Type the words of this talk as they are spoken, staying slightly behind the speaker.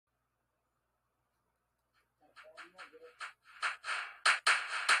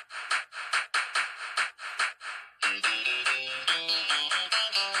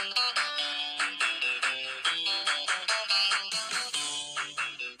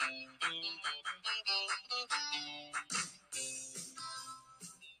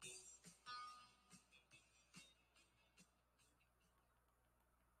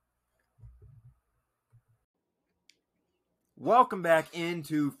Welcome back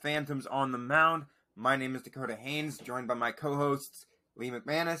into Phantoms on the Mound. My name is Dakota Haynes, joined by my co-hosts Lee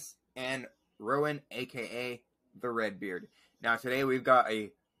McManus and Rowan, aka the Redbeard. Now today we've got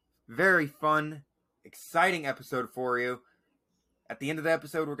a very fun, exciting episode for you. At the end of the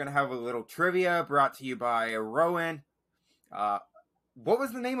episode, we're going to have a little trivia brought to you by Rowan. What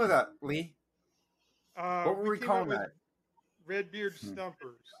was the name of that, Lee? What were we calling that? Redbeard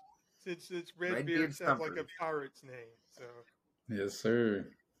Stumpers. Since it's Redbeard sounds like a pirate's name. So. Yes, sir.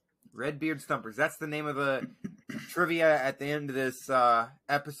 Redbeard Stumpers. That's the name of the trivia at the end of this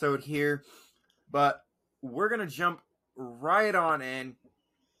episode here. But we're going to jump right on in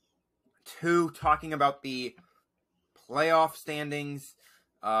to talking about the playoff standings,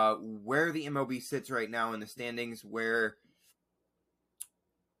 where the MLB sits right now in the standings, what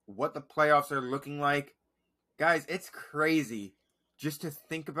the playoffs are looking like. Guys, it's crazy just to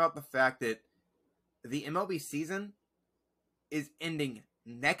think about the fact that the MLB season is ending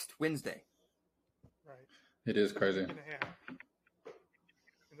next Wednesday. Right. It is crazy. And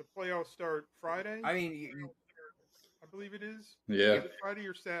the playoffs start Friday? I mean, I believe it is. Yeah. Is it Friday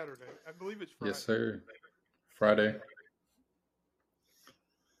or Saturday? I believe it's Friday. Yes, sir. Friday.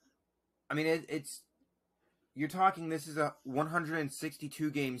 I mean, you're talking, this is a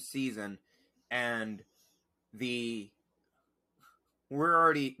 162 game season, and we're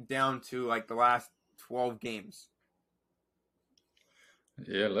already down to like the last 12 games.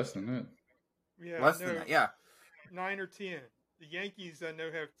 Yeah, less than that. Yeah, less than that, yeah. 9 or 10. The Yankees, I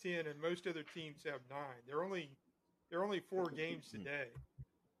know, have 10, and most other teams have 9. They're only 4 games today.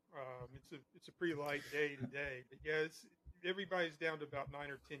 It's a pretty light day today, but yeah, everybody's down to about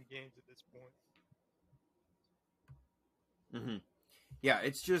 9 or 10 games at this point. Mm-hmm. Yeah,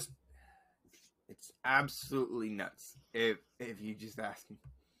 it's absolutely nuts. If you just ask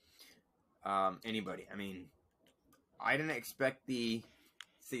anybody, I mean, I didn't expect the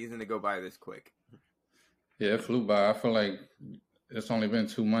season to go by this quick. Yeah, it flew by. I feel like it's only been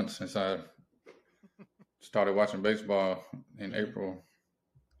 2 months since I started watching baseball in April.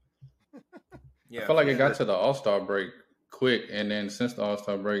 Yeah, I feel like it got to the All-Star break quick, and then since the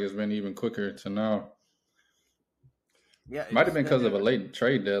All-Star break, it's been even quicker to now. Yeah, Might have been because of a late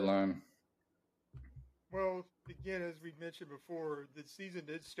trade deadline. Well, again, as we mentioned before, the season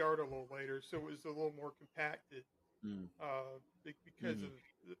did start a little later, so it was a little more compacted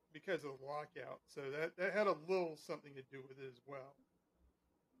because of the lockout. So that had a little something to do with it as well.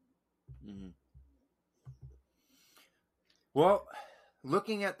 Mm-hmm. Well,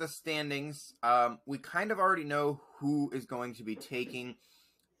 looking at the standings, we kind of already know who is going to be taking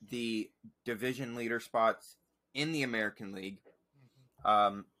the division leader spots in the American League.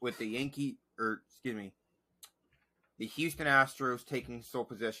 With the the Houston Astros taking sole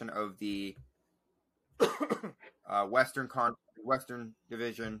possession of the Western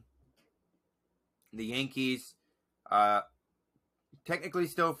Division. The Yankees, technically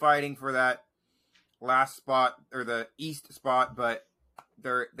still fighting for that last spot, or the East spot, but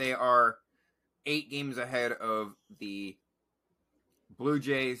they are 8 games ahead of the Blue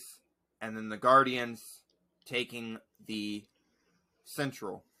Jays, and then the Guardians taking the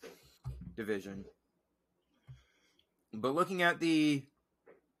Central Division. But looking at the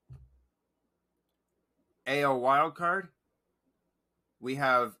AL wildcard, we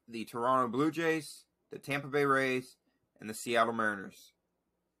have the Toronto Blue Jays, the Tampa Bay Rays, and the Seattle Mariners.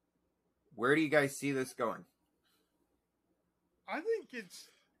 Where do you guys see this going? I think it's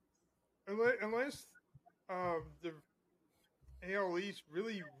unless the AL East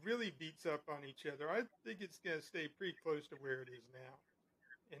really, really beats up on each other, I think it's going to stay pretty close to where it is now.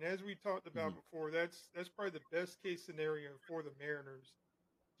 And as we talked about before, that's probably the best case scenario for the Mariners,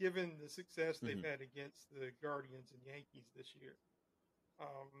 given the success they've had against the Guardians and Yankees this year.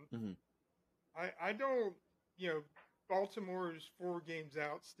 I don't, Baltimore is 4 games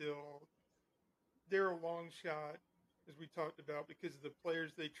out still. They're a long shot, as we talked about, because of the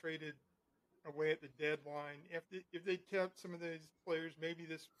players they traded away at the deadline. If they kept some of those players, maybe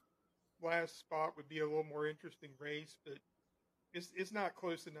this last spot would be a little more interesting race, but it's not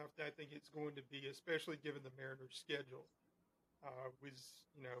close enough that I think it's going to be, especially given the Mariners' schedule was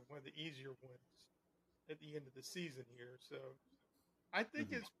one of the easier ones at the end of the season here. So I think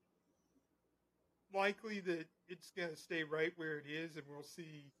it's likely that it's going to stay right where it is, and we'll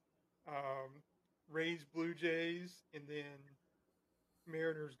see Rays, Blue Jays, and then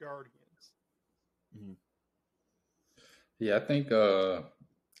Mariners, Guardians. Yeah, I think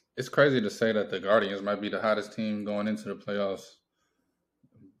it's crazy to say that the Guardians might be the hottest team going into the playoffs.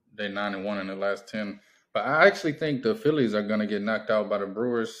 They're 9-1 in the last 10. But I actually think the Phillies are going to get knocked out by the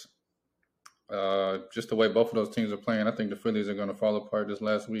Brewers. Just the way both of those teams are playing, I think the Phillies are going to fall apart this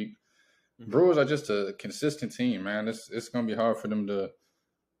last week. Mhm. Brewers are just a consistent team, man. It's going to be hard for them to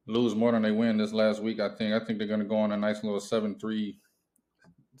lose more than they win this last week. I think they're going to go on a nice little 7-3,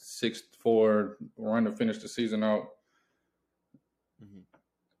 6-4 run to finish the season out. Mhm.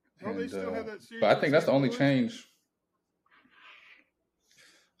 Well, they still have that series. But I with think that's the St. only Louis. change.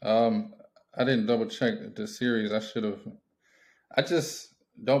 I didn't double check the series. I should have. I just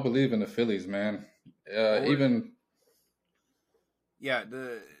don't believe in the Phillies, man. Even Yeah,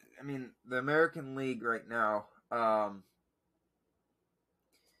 the American League right now, the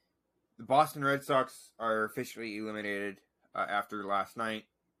Boston Red Sox are officially eliminated after last night.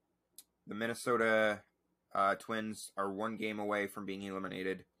 The Minnesota Twins are one game away from being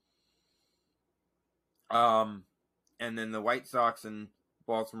eliminated. And then the White Sox and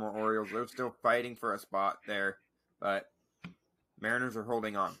Baltimore Orioles, they're still fighting for a spot there, but Mariners are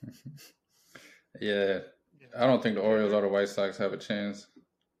holding on. yeah, I don't think the Orioles or the White Sox have a chance.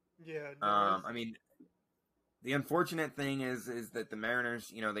 Yeah. No, I mean, the unfortunate thing is that the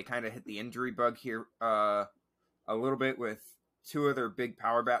Mariners, they kind of hit the injury bug here a little bit with two of their big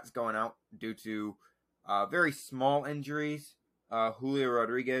power bats going out due to very small injuries. Julio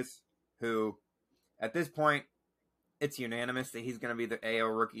Rodriguez, who at this point, it's unanimous that he's going to be the AL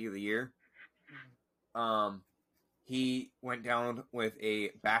Rookie of the Year. He went down with a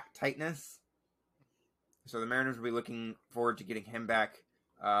back tightness. So the Mariners will be looking forward to getting him back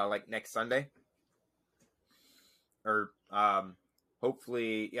like next Sunday. Or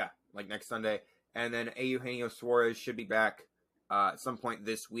hopefully, like next Sunday. And then Eugenio Suarez should be back at some point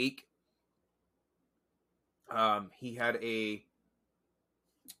this week. He had a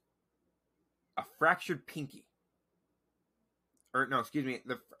fractured pinky. Or no, excuse me,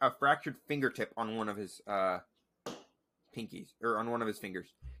 a fractured fingertip on one of his pinkies, or on one of his fingers.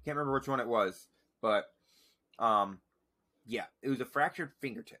 Can't remember which one it was, but it was a fractured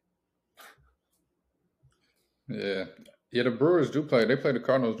fingertip. Yeah, the Brewers do play. They play the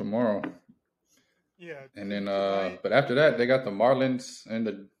Cardinals tomorrow. Yeah, and then but after that they got the Marlins and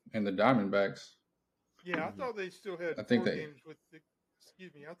the Diamondbacks. Yeah, I thought they still had I think games with the.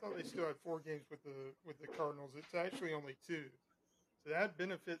 Excuse me, I thought they still had 4 games with the Cardinals. It's actually only 2, so that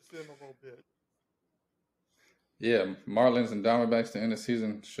benefits them a little bit. Yeah, Marlins and Diamondbacks to end the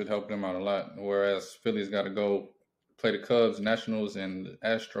season should help them out a lot. Whereas Philly's got to go play the Cubs, Nationals, and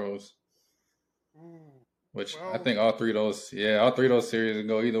Astros. Ooh, which I think all three of those series will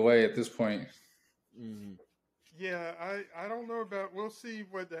go either way at this point. Mm-hmm. Yeah, I don't know about. We'll see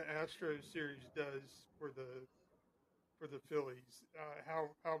what the Astros series does for the Phillies. How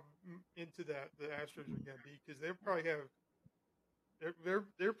into that the Astros are going to be, because they'll probably have.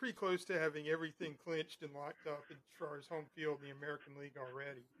 They're pretty close to having everything clinched and locked up as far as home field in the American League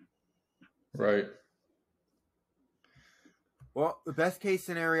already. Right. Well, the best case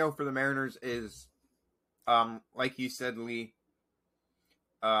scenario for the Mariners is, like you said, Lee,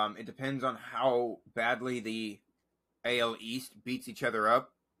 it depends on how badly the AL East beats each other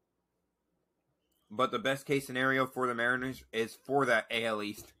up. But the best case scenario for the Mariners is for that AL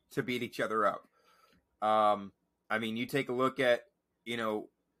East to beat each other up. I mean, you take a look at,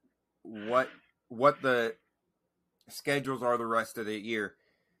 what the schedules are the rest of the year.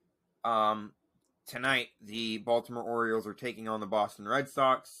 Tonight, the Baltimore Orioles are taking on the Boston Red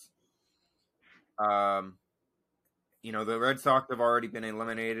Sox. The Red Sox have already been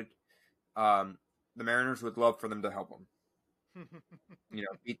eliminated. The Mariners would love for them to help them.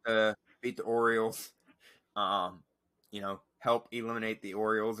 Beat the Orioles. Help eliminate the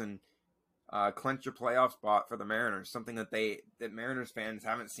Orioles and clinch a playoff spot for the Mariners. Something that Mariners fans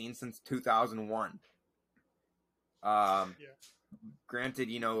haven't seen since 2001. Granted,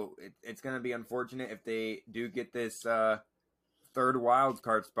 it's going to be unfortunate if they do get this third wild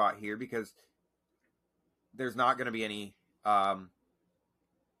card spot here, because there's not going to be any home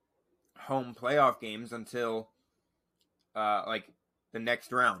playoff games until like the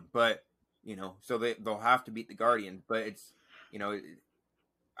next round. But so they'll have to beat the Guardians. But it's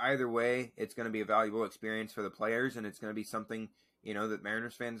either way, it's going to be a valuable experience for the players, and it's going to be something that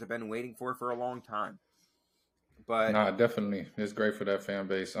Mariners fans have been waiting for a long time. But definitely, it's great for that fan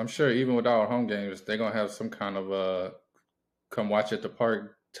base. I'm sure even without home games, they're gonna have some kind of come watch at the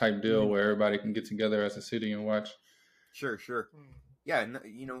park type deal where everybody can get together as a city and watch. Sure. Yeah, and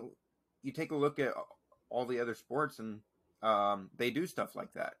you take a look at all the other sports, and they do stuff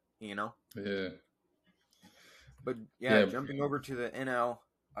like that. Yeah. But jumping over to the NL,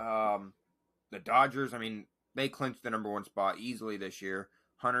 the Dodgers. I mean, they clinched the number 1 spot easily this year.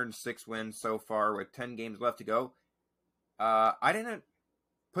 106 wins so far with 10 games left to go. I didn't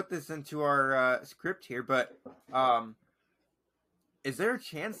put this into our script here, but is there a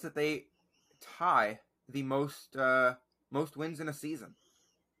chance that they tie the most wins in a season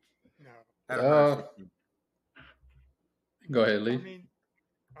No. at 116? Go ahead, I Lee. mean,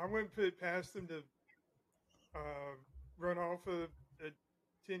 I wouldn't put it past them to run off a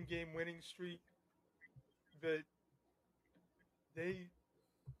 10-game winning streak, but did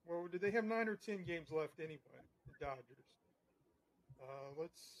they have 9 or 10 games left anyway? The Dodgers.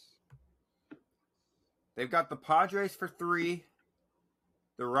 They've got the Padres for 3,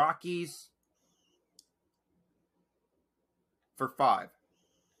 the Rockies for 5.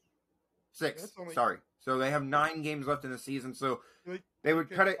 6, sorry. So they have 9 games left in the season, so they would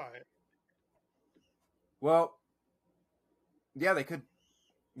cut it. Well, yeah, they could.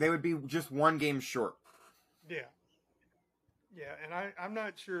 They would be just 1 game short. Yeah. Yeah, and I'm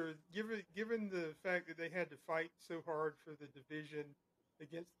not sure, given the fact that they had to fight so hard for the division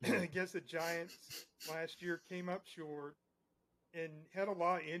against the Giants last year, came up short, and had a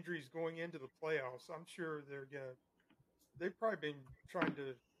lot of injuries going into the playoffs. I'm sure they've probably been trying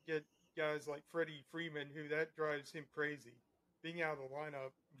to get guys like Freddie Freeman, who that drives him crazy. Being out of the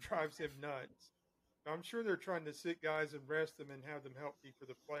lineup drives him nuts. I'm sure they're trying to sit guys and rest them and have them healthy for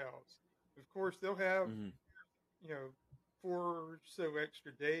the playoffs. Of course, they'll have, 4 or so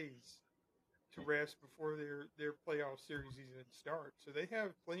extra days to rest before their playoff series even starts. So they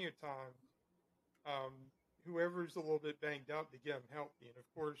have plenty of time. Whoever's a little bit banged up to get them healthy. And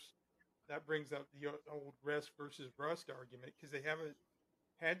of course, that brings up the old rest versus rust argument, because they haven't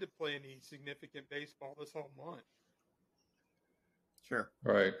had to play any significant baseball this whole month. Sure.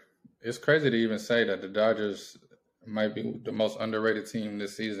 Right. It's crazy to even say that the Dodgers might be the most underrated team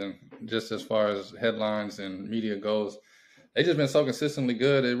this season, just as far as headlines and media goes. They just been so consistently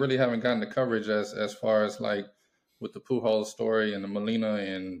good. They really haven't gotten the coverage as far as like with the Pujols story and the Molina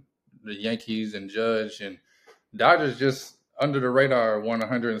and the Yankees and Judge, and Dodgers just under the radar won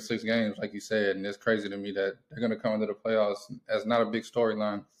 106 games, like you said, and it's crazy to me that they're going to come into the playoffs as not a big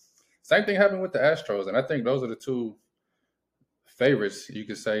storyline. Same thing happened with the Astros, and I think those are the 2 favorites, you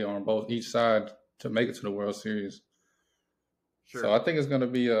could say, on each side to make it to the World Series. Sure. So I think it's going to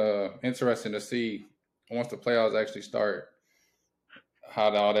be interesting to see once the playoffs actually start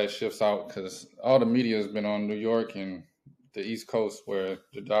how all that shifts out, because all the media has been on New York and the East Coast, where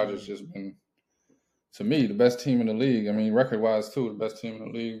the Dodgers just been, to me, the best team in the league. I mean, record-wise, too, the best team in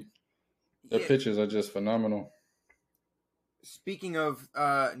the league. Their pitchers are just phenomenal. Speaking of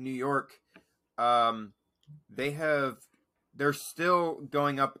New York, they're still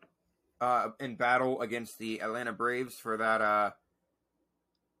going up in battle against the Atlanta Braves for that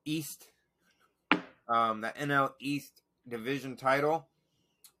East, that NL East division title.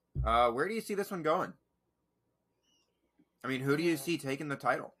 Where do you see this one going? I mean, who do you see taking the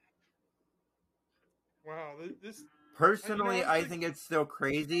title? Wow, this personally, I think it's still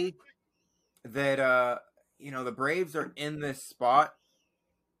crazy that the Braves are in this spot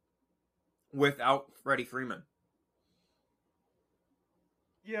without Freddie Freeman.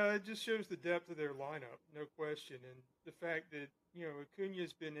 Yeah, it just shows the depth of their lineup, no question, and the fact that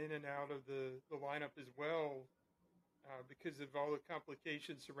Acuna's been in and out of the lineup as well because of all the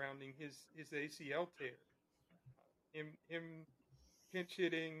complications surrounding his ACL tear. Him pinch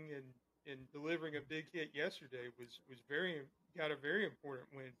hitting and delivering a big hit yesterday got a very important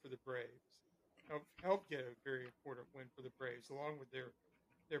win for the Braves. Helped get a very important win for the Braves, along with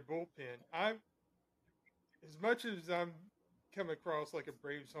their bullpen. As much as I'm come across like a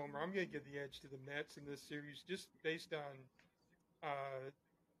Braves homer, I'm going to give the edge to the Mets in this series, just based on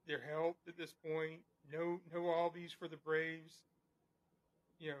their health at this point. No Albies for the Braves.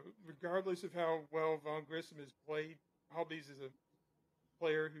 Regardless of how well Von Grissom has played, Albies is a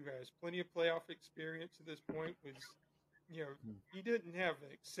player who has plenty of playoff experience at this point. He didn't have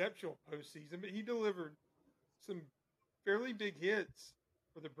an exceptional postseason, but he delivered some fairly big hits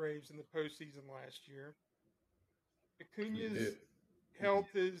for the Braves in the postseason last year. Acuna's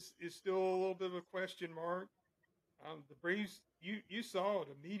health is still a little bit of a question mark. The Braves, you saw it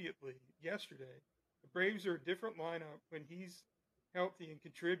immediately yesterday. The Braves are a different lineup when he's healthy and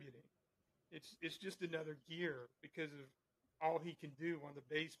contributing. It's just another gear because of all he can do on the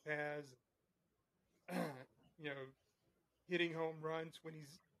base paths. Hitting home runs when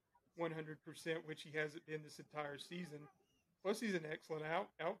he's 100%, which he hasn't been this entire season. Plus, he's an excellent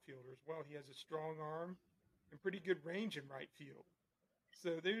outfielder as well. He has a strong arm and pretty good range in right field.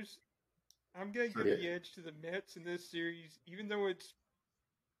 So I'm going to give the edge to the Mets in this series, even though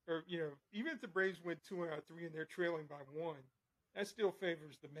even if the Braves win 2 out of 3 and they're trailing by 1, that still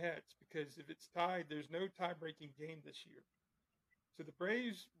favors the Mets, because if it's tied, there's no tie-breaking game this year. So the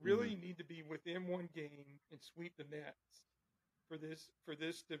Braves really need to be within one game and sweep the Mets for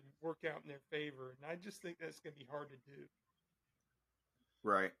this to work out in their favor. And I just think that's going to be hard to do.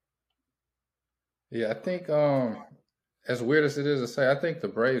 Right. Yeah, I think as weird as it is to say, I think the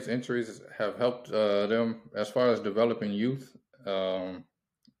Braves' injuries have helped them as far as developing youth,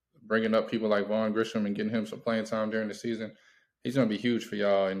 bringing up people like Vaughn Grisham and getting him some playing time during the season. He's going to be huge for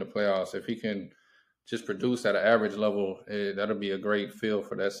y'all in the playoffs. If he can just produce at an average level, that'll be a great field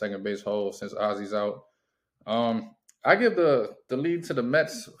for that second base hole since Ozzy's out. I give the lead to the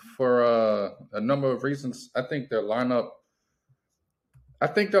Mets for a number of reasons. I think their lineup. I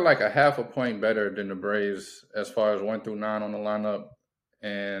think they're like a half a point better than the Braves as far as 1 through 9 on the lineup,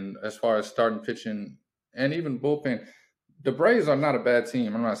 and as far as starting pitching and even bullpen. The Braves are not a bad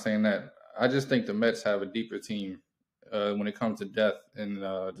team. I'm not saying that. I just think the Mets have a deeper team when it comes to depth in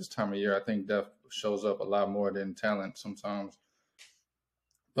this time of year. I think depth shows up a lot more than talent sometimes.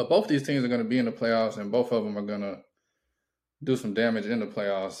 But both these teams are going to be in the playoffs, and both of them are going to do some damage in the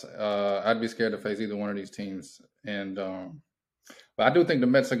playoffs. I'd be scared to face either one of these teams. And but I do think the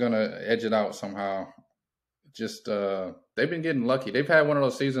Mets are going to edge it out somehow. Just they've been getting lucky. They've had one of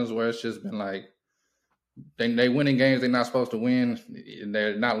those seasons where it's just been like they winning games they're not supposed to win.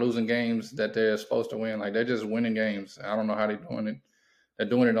 They're not losing games that they're supposed to win. Like they're just winning games. I don't know how they're doing it. They're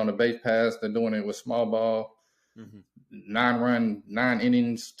doing it on the base pass. They're doing it with small ball. 9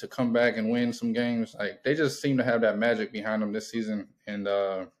 innings to come back and win some games. Like they just seem to have that magic behind them this season. And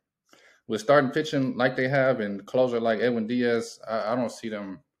with starting pitching like they have and closer like Edwin Diaz, I don't see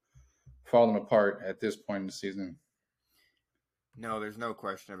them falling apart at this point in the season. No, there's no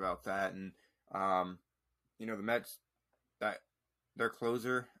question about that. And the Mets, that their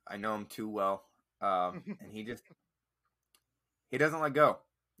closer, I know him too well, and he doesn't let go.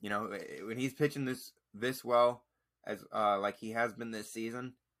 When he's pitching this well as like he has been this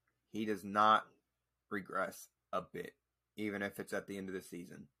season, he does not regress a bit, even if it's at the end of the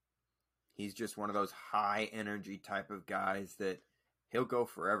season. He's just one of those high energy type of guys that he'll go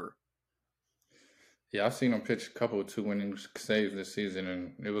forever. Yeah, I've seen him pitch a couple of 2 inning saves this season,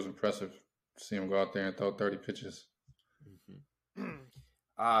 and it was impressive to see him go out there and throw 30 pitches.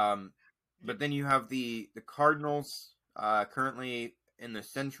 But then you have the Cardinals currently in the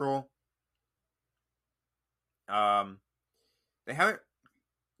Central. They haven't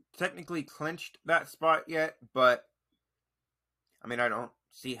technically clinched that spot yet, but I mean, I don't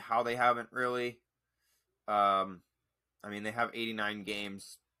see how they haven't really. They have 89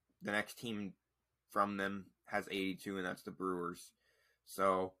 games. The next team from them has 82, and that's the Brewers.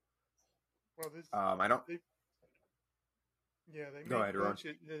 So, I don't. They may Go ahead, clinch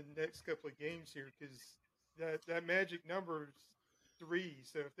it in the next couple of games here because that magic number is 3.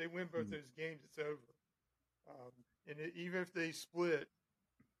 So if they win both those games, it's over. Even if they split,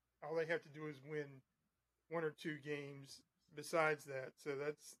 all they have to do is win 1 or 2 games besides that. So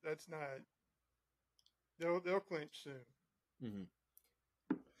that's not. They'll clinch soon.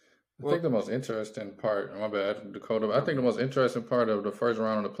 I think the most interesting part, my bad, Dakota. I think the most interesting part of the first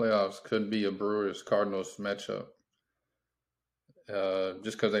round of the playoffs could be a Brewers-Cardinals matchup.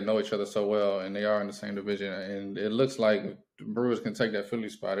 Just because they know each other so well and they are in the same division. And it looks like the Brewers can take that Philly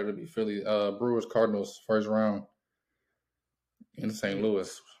spot. It'll be Brewers-Cardinals first round in St.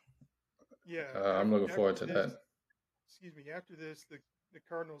 Louis. Yeah. I'm looking forward to that. Excuse me. After this, the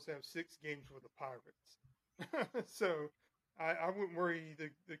Cardinals have 6 games with the Pirates. So I wouldn't worry.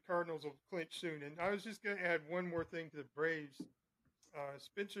 The Cardinals will clinch soon. And I was just going to add one more thing to the Braves.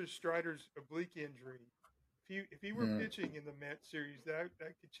 Spencer Strider's oblique injury. If he were pitching in the Mets series, that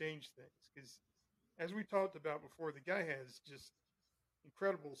could change things. Because as we talked about before, the guy has just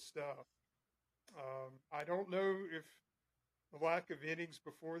incredible stuff. I don't know if the lack of innings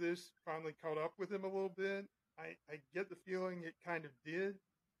before this finally caught up with him a little bit. I get the feeling it kind of did.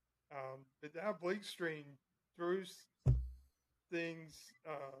 But that oblique strain throws things,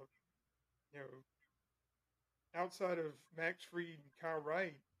 outside of Max Fried and Kyle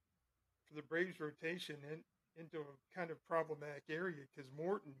Wright for the Braves rotation into a kind of problematic area because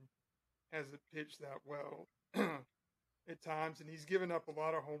Morton hasn't pitched that well at times, and he's given up a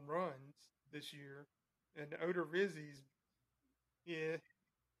lot of home runs this year. And Odorizzi's,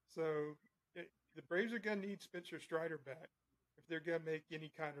 so the Braves are going to need Spencer Strider back if they're going to make any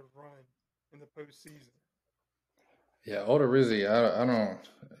kind of run in the postseason. Yeah, Odorizzi, I don't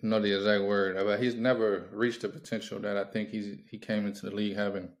know the exact word, but he's never reached the potential that I think he came into the league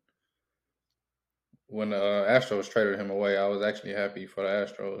having. When the Astros traded him away, I was actually happy for the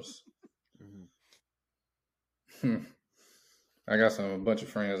Astros. I got a bunch of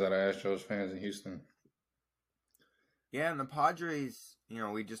friends that are Astros fans in Houston. Yeah, and the Padres,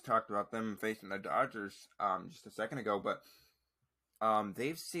 we just talked about them facing the Dodgers just a second ago, but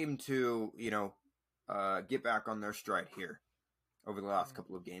they've seemed to, get back on their stride here over the last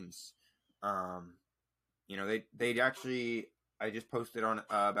couple of games. They actually, I just posted on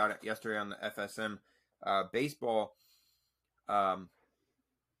about it yesterday on the FSM baseball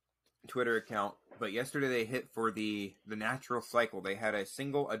Twitter account, but yesterday they hit for the natural cycle. They had a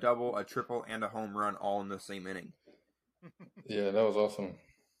single, a double, a triple, and a home run all in the same inning. Yeah, that was awesome.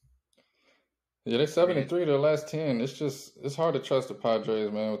 Yeah, they're I mean, 7-3 their last 10. It's hard to trust the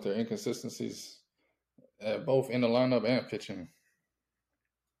Padres, man, with their inconsistencies both in the lineup and pitching.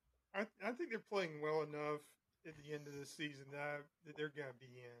 I think they're playing well enough at the end of the season that they're going to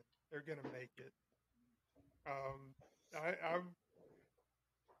be in. They're going to make it. I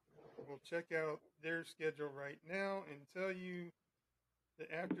will check out their schedule right now and tell you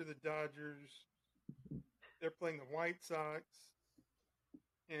that after the Dodgers, they're playing the White Sox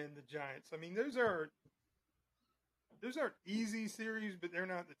and the Giants. I mean, those aren't easy series, but they're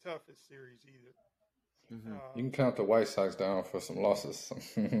not the toughest series either. Mm-hmm. You can count the White Sox down for some losses.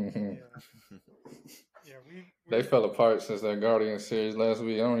 Yeah, we they fell apart since that Guardians series last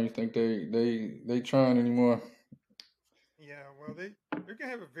week. I don't even think they trying anymore. Yeah, well, they're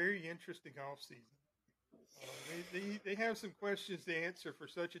gonna have a very interesting offseason. They have some questions to answer for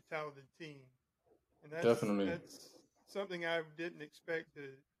such a talented team, and that's something I didn't expect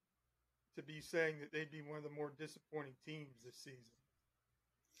to be saying that they'd be one of the more disappointing teams this season.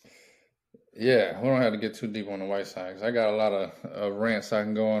 Yeah, we don't have to get too deep on the White Sox. I got a lot of rants I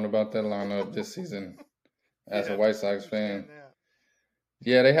can go on about that lineup this season as a White Sox fan. That.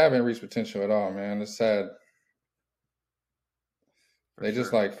 Yeah, they haven't reached potential at all, man. It's sad. They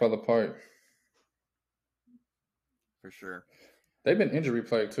just fell apart. For sure. They've been injury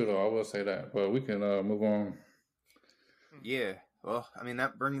plagued too, though. I will say that, but we can move on. Yeah, well, I mean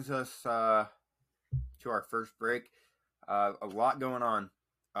that brings us to our first break. A lot going on.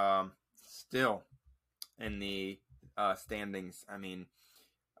 Still in the standings. I mean,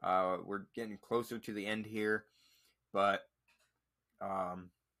 we're getting closer to the end here, but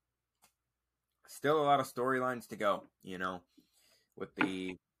still a lot of storylines to go. With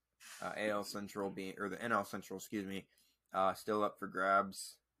the AL Central or the NL Central, excuse me, still up for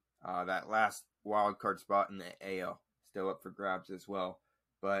grabs. That last wild card spot in the AL still up for grabs as well.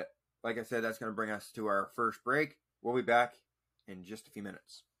 But like I said, that's going to bring us to our first break. We'll be back in just a few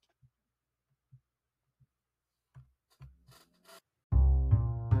minutes.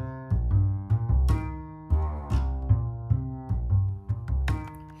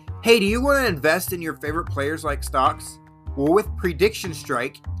 Hey, do you want to invest in your favorite players like stocks? Well, with Prediction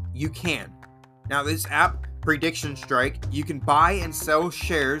Strike, you can. Now, this app, Prediction Strike, you can buy and sell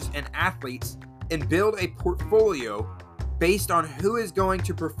shares and athletes and build a portfolio based on who is going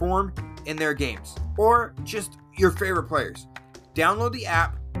to perform in their games or just your favorite players. Download the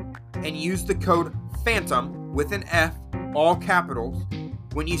app and use the code PHANTOM with an F, all capitals,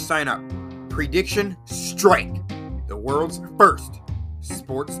 when you sign up. Prediction Strike, the world's first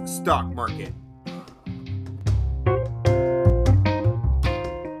sports stock market.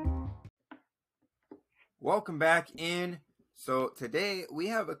 Welcome back in. So today we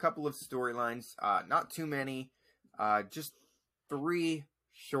have a couple of storylines, not too many, just 3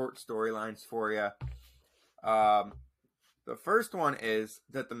 short storylines for you. The first one is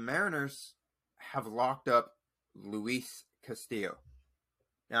that the Mariners have locked up Luis Castillo.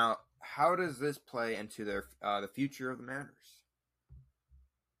 Now, how does this play into the future of the Mariners?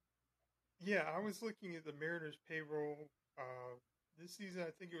 Yeah, I was looking at the Mariners payroll this season.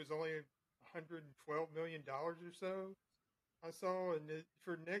 I think it was only $112 million or so. I saw, and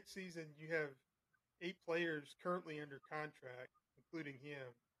for next season, you have 8 players currently under contract, including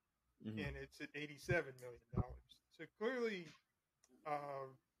him, and it's at $87 million. So clearly,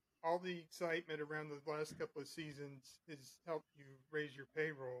 all the excitement around the last couple of seasons has helped you raise your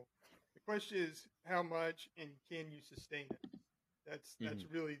payroll. The question is, how much and can you sustain it? That's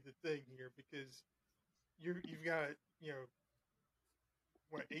really the thing here, because you've got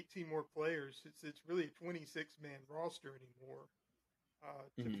 18 more players. It's really a 26-man roster anymore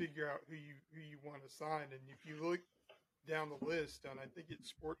to figure out who you want to sign. And if you look down the list, and I think it's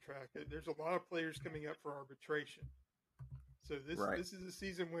Sport Track, there's a lot of players coming up for arbitration. So this is a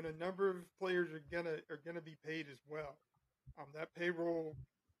season when a number of players are gonna be paid as well. That payroll,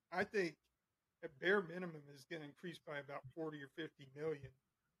 I think, at bare minimum, is going to increase by about 40 or 50 million,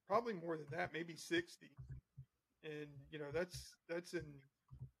 probably more than that, maybe 60. And that's in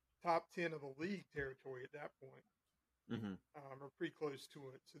top 10 of the league territory at that point. Mm-hmm. or pretty close to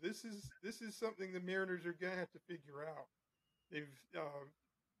it. So this is something the Mariners are going to have to figure out. They've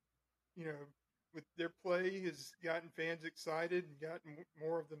you know, with their play has gotten fans excited and gotten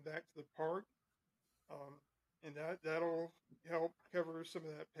more of them back to the park, um, and that'll help cover some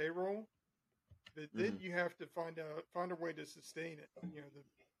of that payroll. But then Mm-hmm. you have to find a way to sustain it. You know,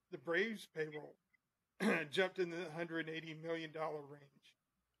 the Braves payroll jumped in the $180 million range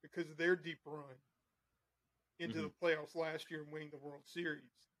because of their deep run into Mm-hmm. the playoffs last year and winning the World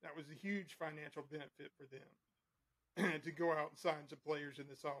Series. That was a huge financial benefit for them to go out and sign some players in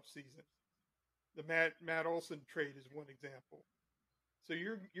this offseason. The Matt Olson trade is one example. So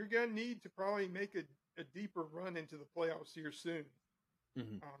you're gonna need to probably make a deeper run into the playoffs here soon,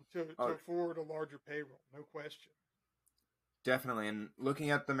 Mm-hmm. to afford a larger payroll, no question. Definitely. And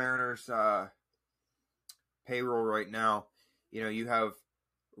looking at the Mariners payroll right now, you have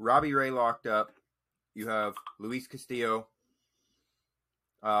Robbie Ray locked up. You have Luis Castillo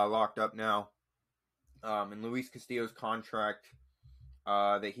locked up now. And Luis Castillo's contract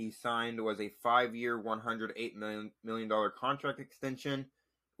that he signed was a 5-year, $108 million contract extension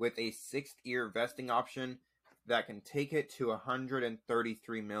with a 6th-year vesting option that can take it to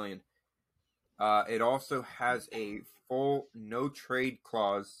 $133 million. It also has a full no-trade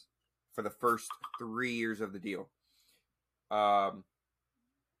clause for the first 3 years of the deal.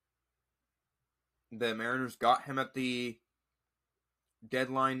 The Mariners got him at the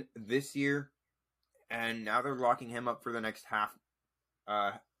deadline this year, and now they're locking him up for the next half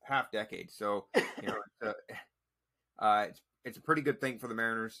decade. So, it's a pretty good thing for the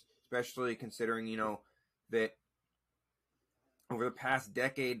Mariners, especially considering that over the past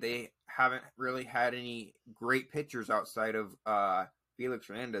decade they haven't really had any great pitchers outside of Felix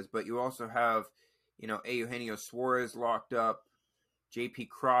Hernandez. But you also have Eugenio Suarez locked up, J.P.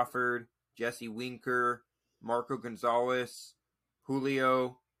 Crawford, Jesse Winker, Marco Gonzalez,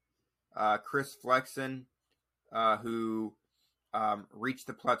 Julio, Chris Flexen, who reached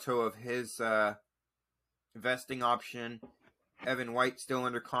the plateau of his vesting option. Evan White still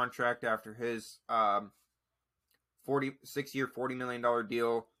under contract after his 6-year, $40 million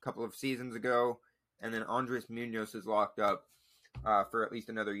deal a couple of seasons ago. And then Andres Munoz is locked up for at least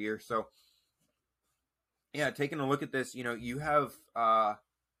another year. So, yeah, taking a look at this, you have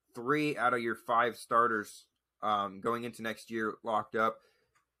 3 out of your 5 starters going into next year locked up.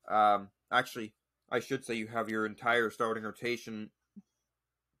 Actually, I should say you have your entire starting rotation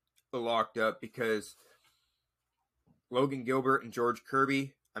locked up, because Logan Gilbert and George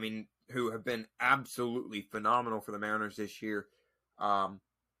Kirby, who have been absolutely phenomenal for the Mariners this year, are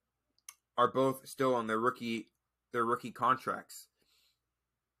both still on their rookie contracts.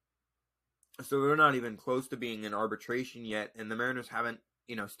 So they're not even close to being in arbitration yet, and the Mariners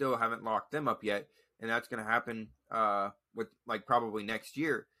still haven't locked them up yet, and that's going to happen with probably next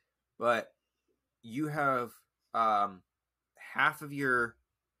year. But you have half of your,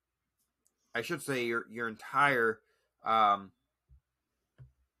 I should say your entire,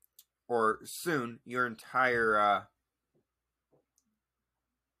 or soon your entire,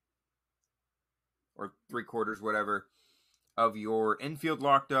 or 3/4, whatever, of your infield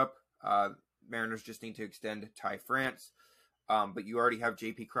locked up. Mariners just need to extend Ty France. But you already have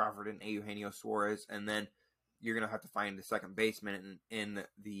J.P. Crawford and Eugenio Suarez, and then you're going to have to find a second baseman in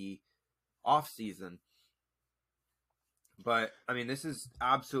the offseason. But, this is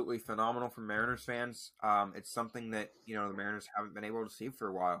absolutely phenomenal for Mariners fans. It's something that, the Mariners haven't been able to see for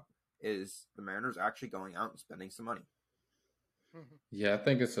a while, is the Mariners actually going out and spending some money. Yeah, I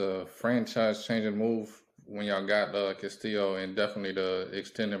think it's a franchise-changing move when y'all got Castillo, and definitely to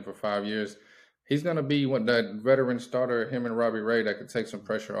extend him for 5 years. He's going to be that veteran starter, him and Robbie Ray, that could take some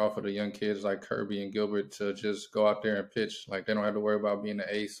pressure off of the young kids like Kirby and Gilbert to just go out there and pitch. Like, they don't have to worry about being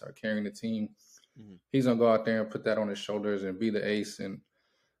the ace or carrying the team. Mm-hmm. He's going to go out there and put that on his shoulders and be the ace. And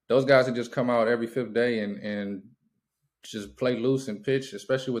those guys that just come out every 5th day and just play loose and pitch,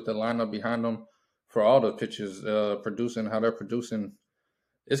 especially with the lineup behind them for all the pitchers producing how they're producing.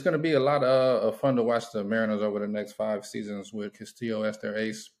 It's going to be a lot of fun to watch the Mariners over the next 5 seasons with Castillo as their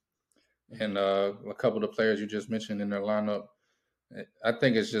ace and a couple of the players you just mentioned in their lineup. I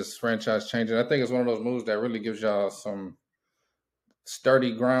think it's just franchise changing. I think it's one of those moves that really gives y'all some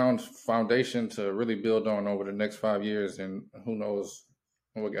sturdy ground foundation to really build on over the next 5 years, and who knows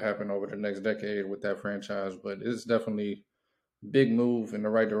what could happen over the next decade with that franchise. But it's definitely a big move in the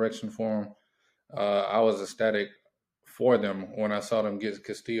right direction for them. I was ecstatic for them when I saw them get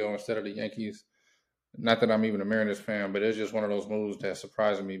Castillo instead of the Yankees. Not that I'm even a Mariners fan, but it's just one of those moves that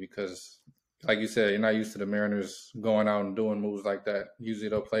surprised me because, like you said, you're not used to the Mariners going out and doing moves like that. Usually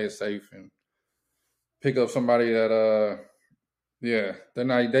they'll play it safe and pick up somebody that yeah, they're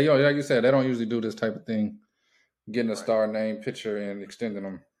not they like you said, they don't usually do this type of thing, getting a Right. star name pitcher and extending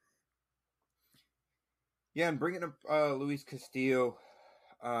them. Yeah, and bringing up Luis Castillo,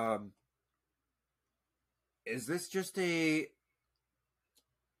 um, is this just a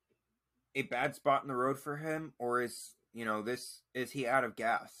bad spot in the road for him, or is he out of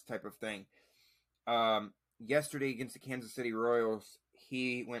gas type of thing? Yesterday against the Kansas City Royals,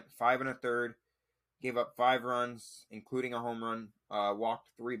 he went 5 1/3, gave up 5 runs, including a home run,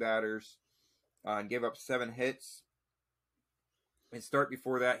 walked 3 batters, and gave up 7 hits. His start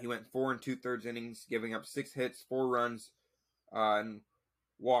before that, he went 4 2/3 innings, giving up 6 hits, 4 runs, and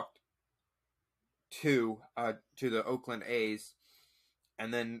walked 2 to the Oakland A's.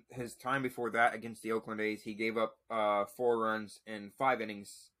 And then his time before that against the Oakland A's, he gave up 4 runs in 5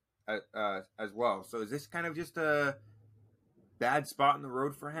 innings as well. So is this kind of just a bad spot in the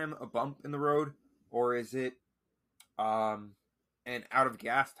road for him, a bump in the road, or is it an out of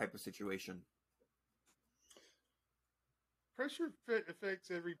gas type of situation? Pressure affects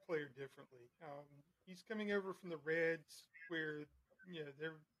every player differently. He's coming over from the Reds, where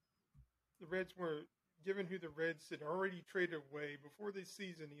the Reds were given who the Reds had already traded away before the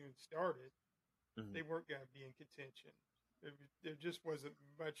season even started. Mm-hmm. They weren't going to be in contention. There just wasn't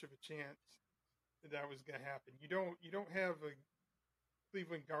much of a chance that was going to happen. You don't have a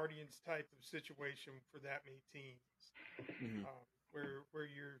Cleveland Guardians type of situation for that many teams, Mm-hmm. where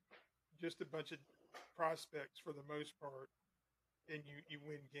you're just a bunch of prospects for the most part, and you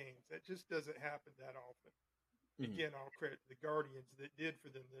win games. That just doesn't happen that often. Mm-hmm. Again, all credit to the Guardians that did for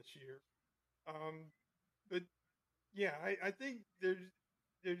them this year. But yeah, I think there's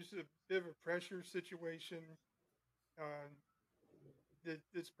a bit of a pressure situation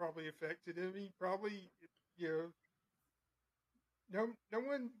that's probably affected him. He probably, no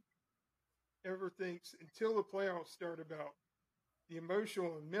one ever thinks until the playoffs start about the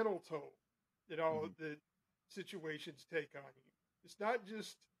emotional and mental toll that all the situations take on you. It's not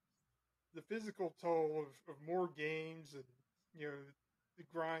just the physical toll of more games and the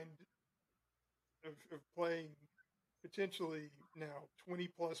grind of playing potentially now 20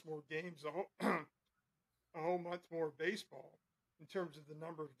 plus more games, a whole month more baseball in terms of the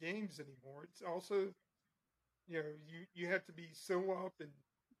number of games anymore. It's also, you have to be so up and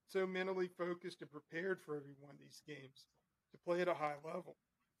so mentally focused and prepared for every one of these games to play at a high level.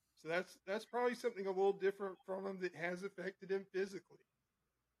 So that's probably something a little different from him that has affected him physically.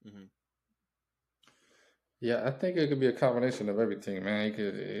 Mm-hmm. Yeah, I think it could be a combination of everything, man.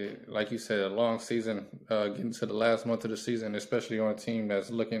 Like you said, a long season, getting to the last month of the season, especially on a team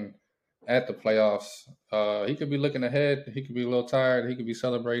that's looking at the playoffs. He could be looking ahead. He could be a little tired. He could be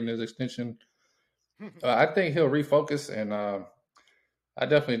celebrating his extension. I think he'll refocus, and I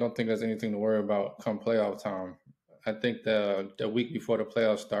definitely don't think there's anything to worry about come playoff time. I think the week before the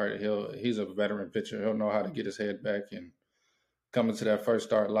playoffs start, he's a veteran pitcher. He'll know how to get his head back and come into that first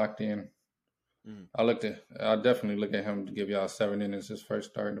start locked in. Mm-hmm. I'll definitely look at him to give y'all 7 innings his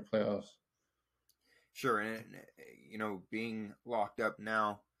first start in the playoffs. Sure, and being locked up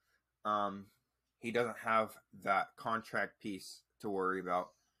now, he doesn't have that contract piece to worry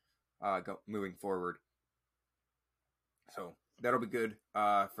about moving forward. So that'll be good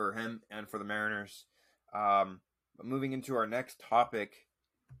for him and for the Mariners. But moving into our next topic,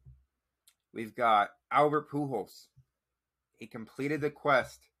 we've got Albert Pujols. He completed the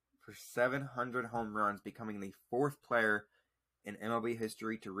quest for 700 home runs, becoming the 4th player in MLB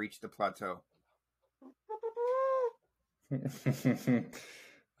history to reach the plateau. Yeah,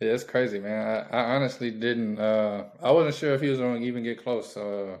 it's crazy, man. I honestly didn't. I wasn't sure if he was going to even get close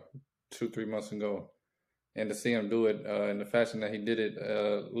 2-3 months ago, and to see him do it in the fashion that he did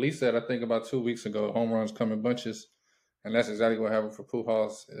it. Lee said, I think about 2 weeks ago, home runs come in bunches, and that's exactly what happened for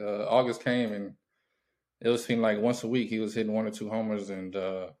Pujols. August came, and it seemed like once a week he was hitting 1 or 2 homers, and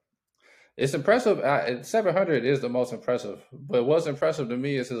it's impressive. 700 is the most impressive, but what's impressive to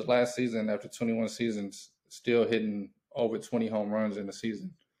me is his last season after 21 seasons, still hitting over 20 home runs in the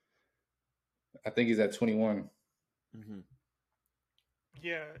season. I think he's at 21. Mm-hmm.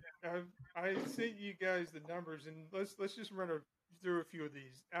 Yeah, I sent you guys the numbers, and let's just run through a few of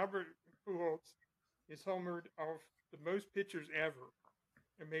these. Albert Pujols is homered off the most pitchers ever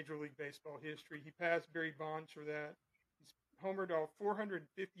in Major League Baseball history. He passed Barry Bonds for that. He's homered off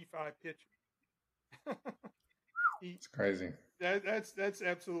 455 pitchers. It's crazy. That's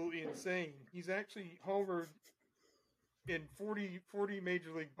absolutely insane. He's actually homered in 40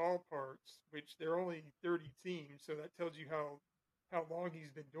 Major League ballparks, which there are only 30 teams, so that tells you how long he's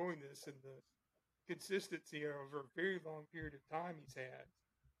been doing this and the consistency over a very long period of time he's had.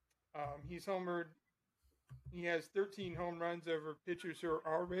 He's homered He has 13 home runs over pitchers who are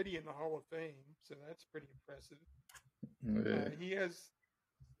already in the Hall of Fame, so that's pretty impressive. Yeah.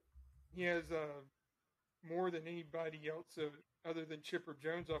 He has more than anybody else other than Chipper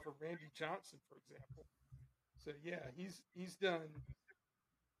Jones off of Randy Johnson, for example. So yeah, he's done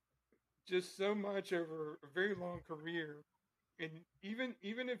just so much over a very long career, and even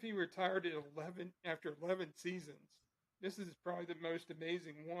if he retired at 11 after 11 seasons, this is probably the most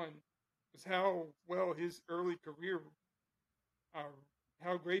amazing one. Is how well his early career, uh,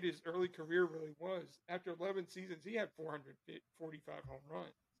 how great his early career really was. After 11 seasons, he had 445 home runs.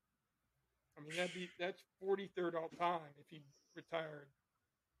 I mean, that's 43rd all time if he retired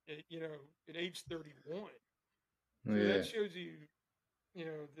at age 31. So Yeah. that shows you,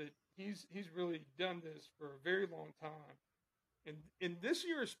 that he's really done this for a very long time. And this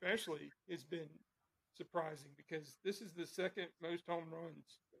year especially has been surprising because this is the second most home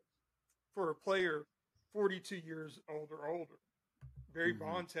runs for a player 42 years old or older. Barry Mm-hmm.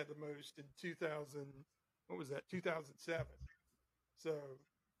 Bonds had the most in 2000. What was that? 2007. So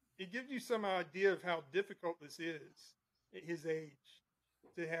it gives you some idea of how difficult this is at his age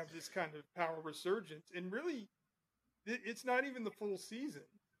to have this kind of power resurgence. And really, it's not even the full season.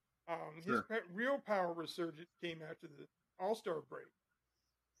 Sure. His real power resurgence came after the All-Star break.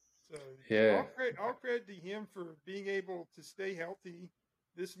 So Yeah. all credit to him for being able to stay healthy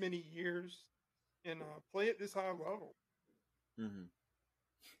this many years and play at this high level. Mm-hmm.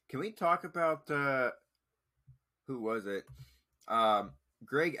 Can we talk about who was it?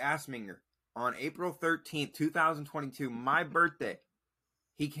 Greg Asminger on April 13th, 2022, my birthday.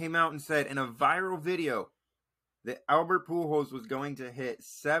 He came out and said in a viral video that Albert Pujols was going to hit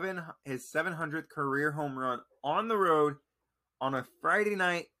his 700th career home run on the road on a Friday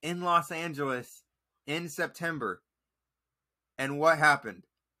night in Los Angeles in September. And what happened?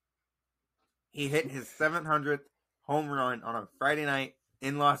 He hit his 700th home run on a Friday night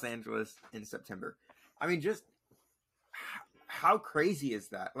in Los Angeles in September. I mean, just how crazy is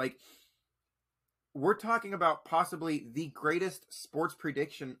that? Like, we're talking about possibly the greatest sports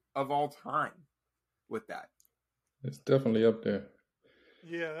prediction of all time with that. It's definitely up there.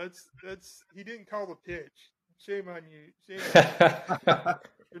 Yeah, that's he didn't call the pitch. Shame on you. Shame on you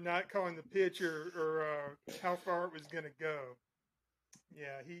for not calling the pitch or how far it was going to go.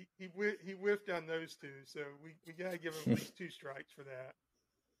 Yeah, he whiffed on those two, so we got to give him at least 2 strikes for that.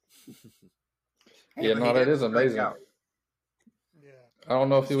 Hey, Yeah, but no, he that didn't is strike amazing. out. Yeah, I don't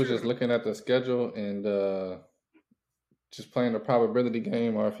know if it's he was true. just looking at the schedule and just playing the probability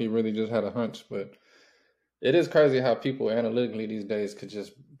game or if he really just had a hunch. But it is crazy how people analytically these days could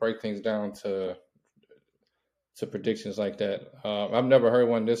just break things down to predictions like that. I've never heard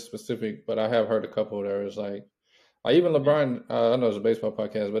one this specific, but I have heard a couple that was like even LeBron. I know it's a baseball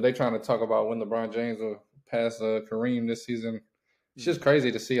podcast, but they trying to talk about when LeBron James will pass Kareem this season. It's just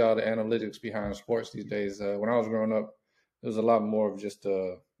crazy to see all the analytics behind sports these days. When I was growing up, there was a lot more of just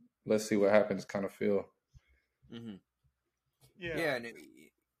let's see what happens kind of feel. Mm-hmm. Yeah,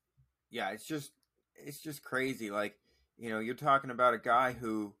 Yeah, and it's just crazy. Like, you're talking about a guy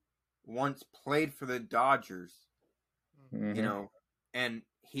who once played for the Dodgers, Mm-hmm. And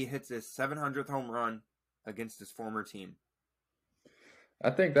he hits his 700th home run against his former team. I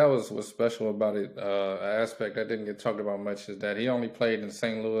think that was what's special about it. An aspect that didn't get talked about much is that he only played in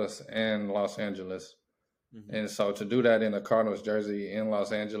St. Louis and Los Angeles. Mm-hmm. And so to do that in a Cardinals jersey in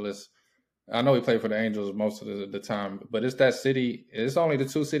Los Angeles, I know he played for the Angels most of the time, but it's that city. It's only the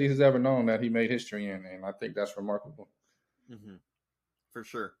 2 cities he's ever known that he made history in, and I think that's remarkable. Mm-hmm. For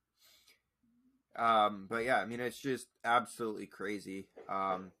sure. But yeah, I mean, it's just absolutely crazy.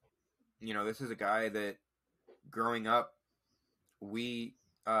 This is a guy that growing up,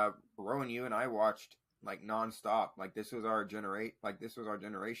 Rowan, you and I watched like nonstop. Like this was our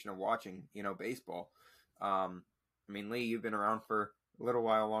generation of watching, baseball. I mean, Lee, you've been around for a little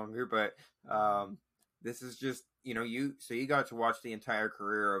while longer, but this is just, you got to watch the entire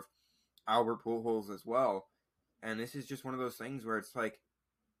career of Albert Pujols as well. And this is just one of those things where it's like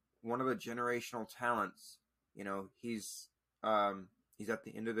one of the generational talents. He's at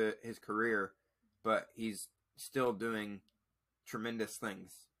the end of his career, but he's still doing tremendous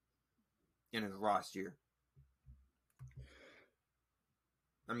things in his last year.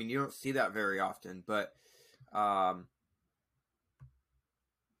 I mean, you don't see that very often, but yeah,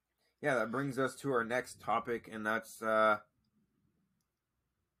 that brings us to our next topic, and that's sorry,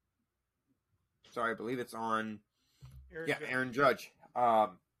 I believe it's on Aaron Judge.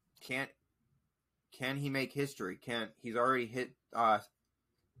 Can he make history? He's already hit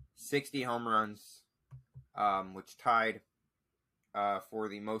 60 home runs, which tied for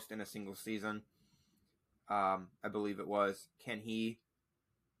the most in a single season. I believe it was. Can he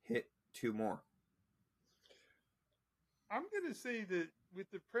hit 2 more? I'm going to say that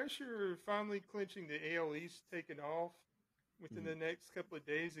with the pressure of finally clinching the AL East taken off within the next couple of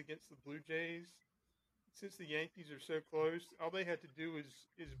days against the Blue Jays, since the Yankees are so close, all they had to do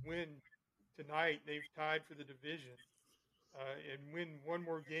is win tonight. They've tied for the division and win one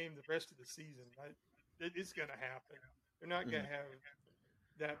more game the rest of the season. It's going to happen. They're not going to have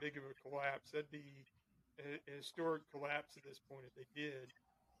that big of a collapse. That'd be a historic collapse at this point if they did.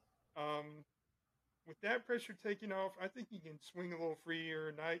 With that pressure taken off, I think he can swing a little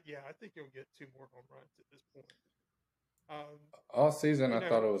freer tonight. Yeah, I think he'll get 2 more home runs at this point. All season, I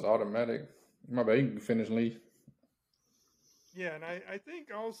thought it was automatic. My bad, you can finish, Lee. Yeah, and I think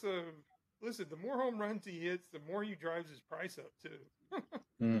also, listen, the more home runs he hits, the more he drives his price up too.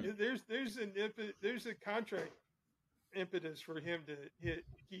 There's a contract impetus for him to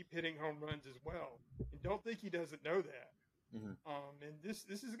keep hitting home runs as well. And don't think he doesn't know that. And this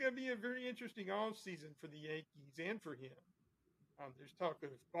is going to be a very interesting off season for the Yankees and for him. There's talk of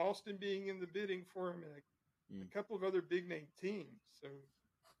Boston being in the bidding for him and a couple of other big name teams. So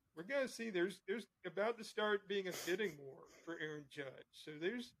we're going to see there's about to start being a bidding war for Aaron Judge. So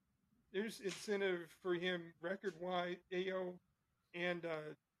there's incentive for him record wise, AL and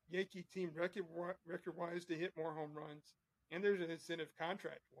Yankee team record wise to hit more home runs, and there's an incentive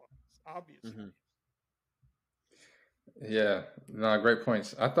contract wise, obviously. Yeah, no, great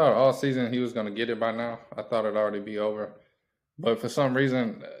points. I thought all season he was going to get it by now. I thought it'd already be over. But for some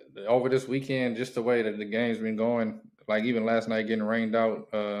reason, over this weekend, just the way that the game's been going, like even last night getting rained out,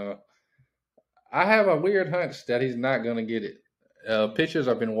 I have a weird hunch that he's not going to get it. Pitchers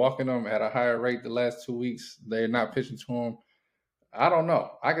have been walking him at a higher rate the last 2 weeks. They're not pitching to him. I don't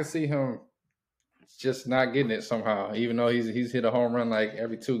know. I can see him just not getting it somehow, even though he's hit a home run like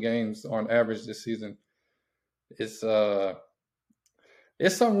every 2 games on average this season. It's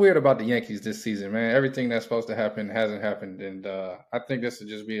something weird about the Yankees this season, man. Everything that's supposed to happen hasn't happened, and I think this would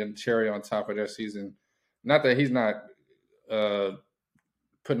just be a cherry on top of their season. Not that he's not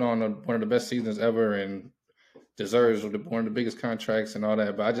putting on one of the best seasons ever and deserves one of the biggest contracts and all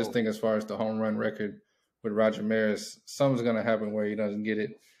that, but I just think as far as the home run record with Roger Maris, something's going to happen where he doesn't get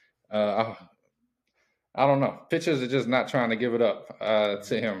it. I don't know. Pitchers are just not trying to give it up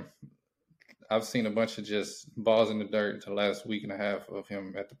to him. I've seen a bunch of just balls in the dirt the last week and a half of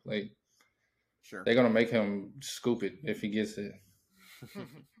him at the plate. Sure. They're going to make him scoop it if he gets it.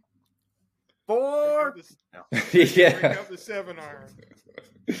 4. Yeah. Bring up the 7-iron.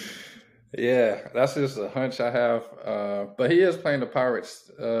 Yeah, that's just a hunch I have. But he is playing the Pirates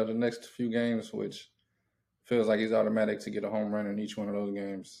the next few games, which feels like he's automatic to get a home run in each one of those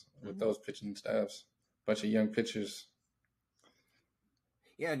games with those pitching staffs. Bunch of young pitchers.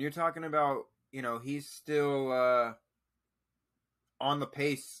 Yeah, and you're talking about, he's still on the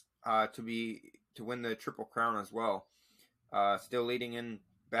pace to win the Triple Crown as well. Still leading in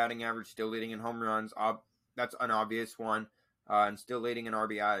batting average, still leading in home runs. That's an obvious one. And still leading in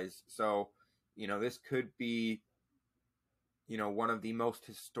RBIs. So, this could be, one of the most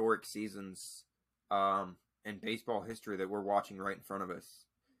historic seasons in baseball history that we're watching right in front of us.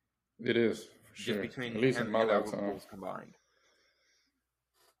 It is, for just sure. between at least him in my and lifetime. Bulls combined.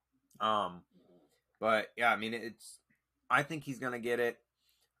 But yeah, I mean, I think he's gonna get it.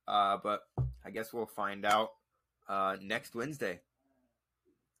 But I guess we'll find out next Wednesday.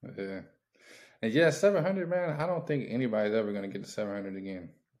 Yeah. And yeah, 700, man, I don't think anybody's ever going to get to 700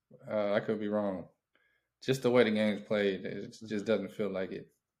 again. I could be wrong. Just the way the game's played, it just doesn't feel like it.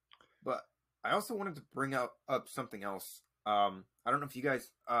 But I also wanted to bring up something else. I don't know if you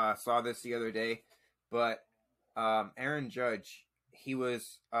guys saw this the other day, but Aaron Judge, he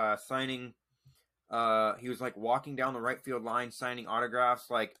was signing, he was like walking down the right field line, signing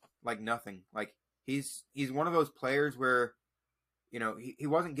autographs like nothing. Like he's one of those players where, he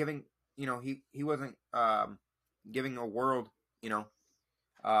wasn't giving, he wasn't giving a world,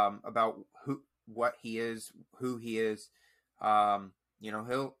 about what he is, who he is.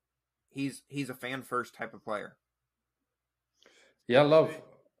 He's a fan first type of player. Yeah,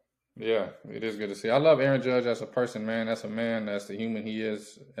 yeah, it is good to see. I love Aaron Judge as a person, man. That's a man. That's the human he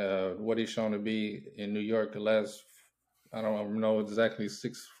is. What he's shown to be in New York the last, I don't know exactly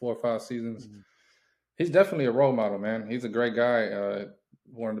 4 or 5 seasons. Mm-hmm. He's definitely a role model, man. He's a great guy.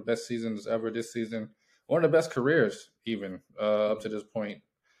 One of the best seasons ever this season. One of the best careers even up to this point.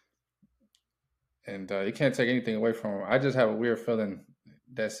 And you can't take anything away from him. I just have a weird feeling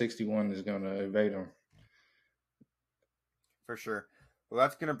that 61 is going to evade him. For sure. Well,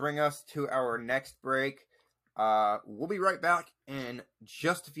 that's going to bring us to our next break. We'll be right back in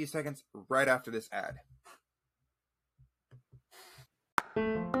just a few seconds right after this ad.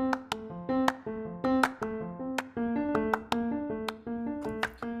 Hey,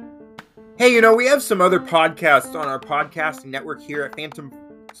 we have some other podcasts on our podcasting network here at Phantom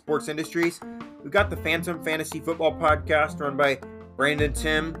Sports Industries. We've got the Phantom Fantasy Football Podcast run by Brandon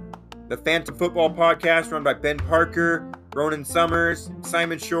Tim, the Phantom Football Podcast run by Ben Parker, Ronan Summers,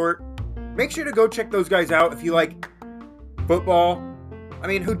 Simon Short. Make sure to go check those guys out if you like football. I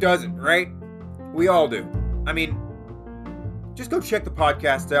mean, who doesn't, right? We all do. I mean, just go check the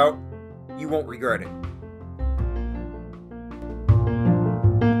podcast out. You won't regret it.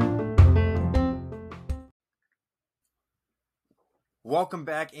 Welcome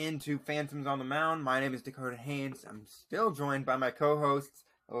back into Phantoms on the Mound. My name is Dakota Haynes. I'm still joined by my co-hosts,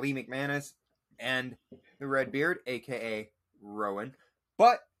 Lee McManus and the Redbeard, a.k.a. Rowan.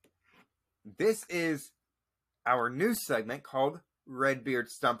 But this is our new segment called Redbeard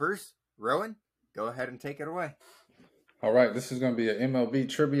Stumpers. Rowan, go ahead and take it away. All right, this is going to be an MLB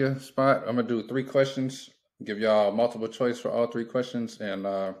trivia spot. I'm going to do 3 questions, give y'all multiple choice for all 3 questions,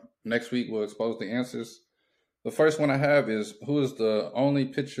 and next week we'll expose the answers. The first one I have is, who is the only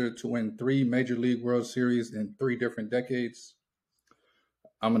pitcher to win 3 Major League World Series in 3 different decades?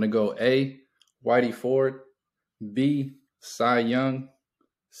 I'm going to go A, Whitey Ford, B, Cy Young,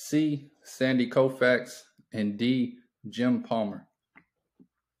 C, Sandy Koufax, and D, Jim Palmer.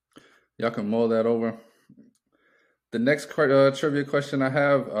 Y'all can mull that over. The next trivia question I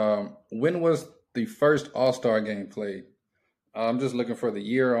have, when was the first All-Star game played? I'm just looking for the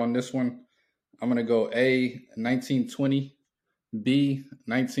year on this one. I'm going to go A, 1920, B,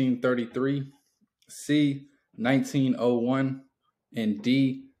 1933, C, 1901, and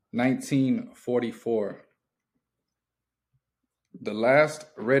D, 1944. The last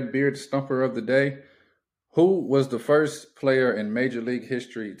Redbeard Stumper of the day. Who was the first player in Major League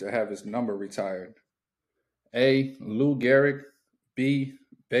history to have his number retired? A, Lou Gehrig, B,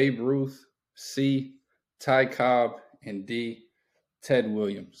 Babe Ruth, C, Ty Cobb, and D, Ted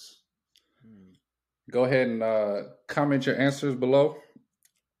Williams. Go ahead and comment your answers below,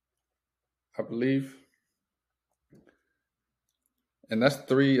 I believe. And that's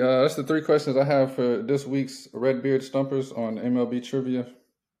the 3 questions I have for this week's Redbeard Stumpers on MLB Trivia.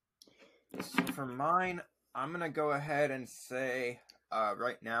 So for mine, I'm going to go ahead and say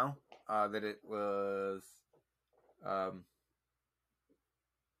right now that it was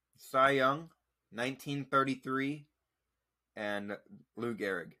Cy Young, 1933, and Lou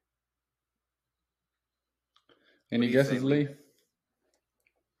Gehrig. Any guesses, Lee?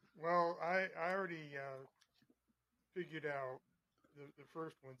 Well, I already figured out the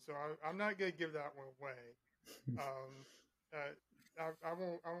first one, so I'm not going to give that one away. I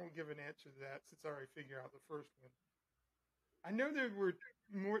won't give an answer to that since I already figured out the first one. I know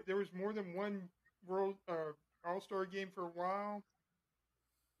there was more than one World All-Star game for a while.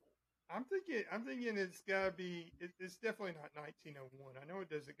 I'm thinking it's gotta be. It's definitely not 1901. I know it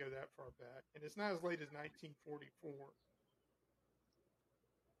doesn't go that far back, and it's not as late as 1944.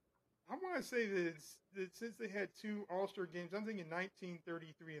 I want to say that since they had 2 All-Star games, I'm thinking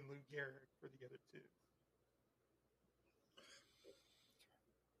 1933 and Lou Gehrig for the other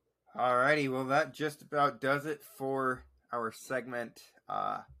 2. Alrighty, well that just about does it for our segment,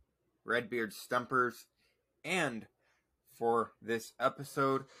 Redbeard Stumpers, and for this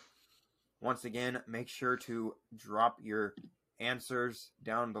episode. Once again, make sure to drop your answers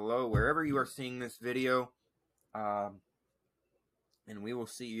down below wherever you are seeing this video. And we will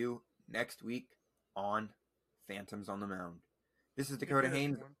see you next week on Phantoms on the Mound. This is Dakota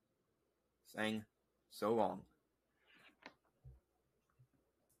Haynes saying so long.